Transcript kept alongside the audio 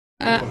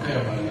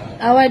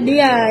Our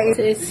dear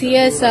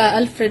CS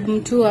Alfred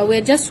Mutua,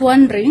 we're just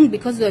wondering,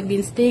 because we've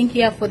been staying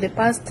here for the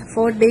past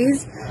 4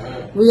 days,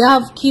 we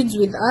have kids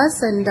with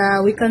us, and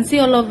we can see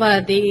all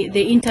over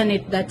the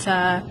internet that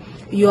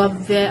you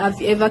have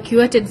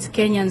evacuated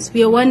Kenyans.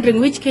 We are wondering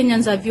which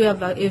Kenyans have you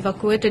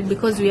evacuated,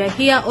 because we are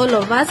here, all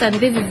of us, and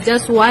this is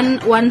just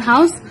one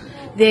house.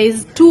 There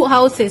is 2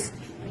 houses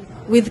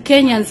with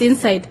Kenyans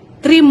inside,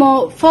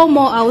 4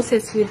 more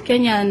houses with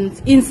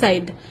Kenyans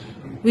inside.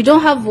 We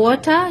don't have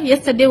water.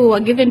 Yesterday we were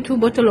given 2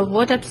 bottles of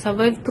water to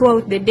survive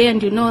throughout the day,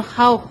 and you know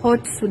how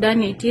hot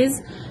Sudan it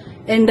is.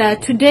 And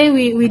today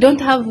we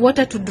don't have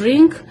water to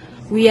drink.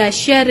 We are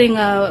sharing.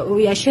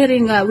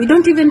 We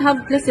don't even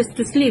have places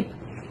to sleep.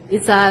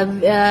 It's a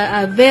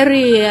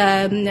very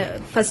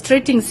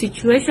frustrating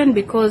situation,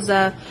 because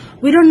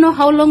we don't know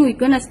how long we're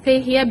gonna stay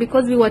here,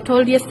 because we were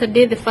told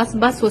yesterday the first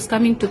bus was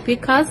coming to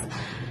pick us,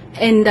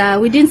 and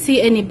we didn't see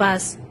any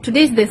bus.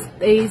 Today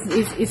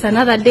is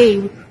another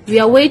day. We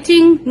are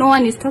waiting. No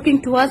one is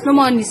talking to us. No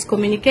one is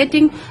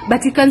communicating.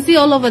 But you can see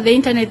all over the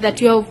internet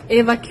that you have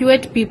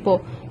evacuated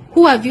people.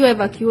 Who have you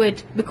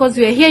evacuated? Because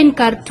we are here in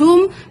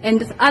Khartoum,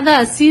 and others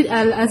are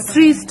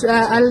still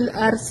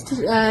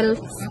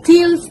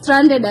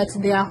stranded at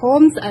their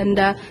homes, and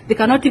they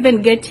cannot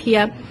even get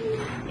here.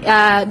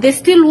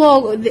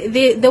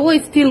 The war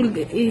is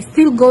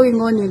still going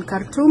on in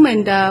Khartoum,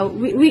 and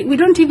we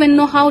don't even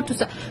know how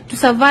to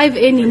survive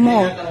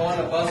anymore.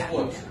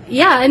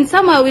 Yeah, and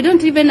somehow we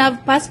don't even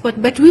have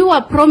passport, but we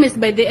were promised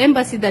by the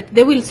embassy that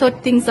they will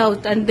sort things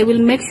out and they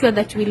will make sure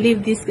that we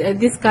leave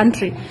this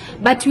country.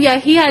 But we are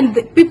here, and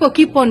the people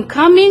keep on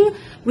coming.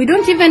 We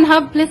don't even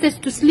have places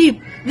to sleep.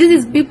 This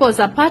is people's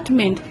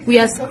apartment. We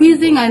are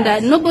squeezing, and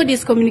nobody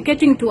is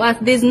communicating to us.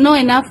 There's no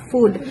enough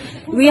food.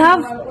 We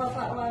have,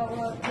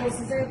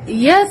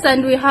 yes,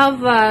 and we have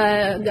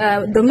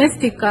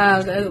domestic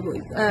girls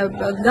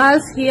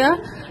here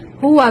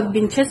who have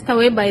been chased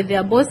away by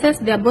their bosses.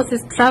 Their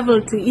bosses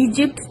traveled to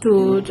Egypt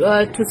to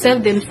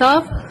save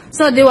themselves.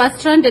 So they were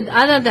stranded.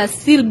 Others are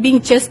still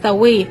being chased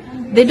away.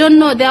 They don't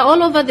know. They are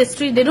all over the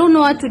street. They don't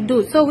know what to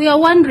do. So we are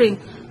wondering,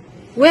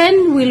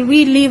 when will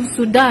we leave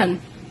Sudan?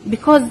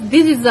 Because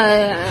this is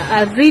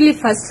a really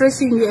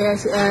frustrating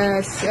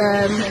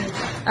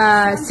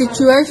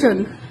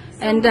situation.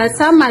 And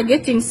some are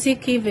getting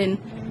sick even.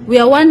 We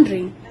are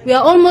wondering. We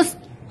are almost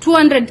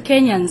 200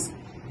 Kenyans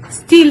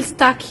still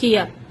stuck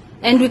here.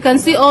 And we can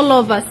see all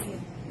of us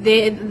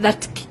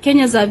that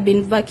Kenyans have been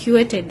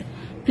evacuated.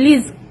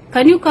 Please,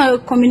 can you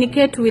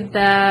communicate with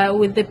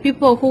the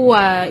people who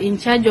are in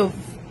charge of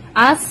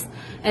us,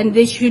 and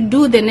they should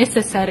do the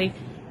necessary.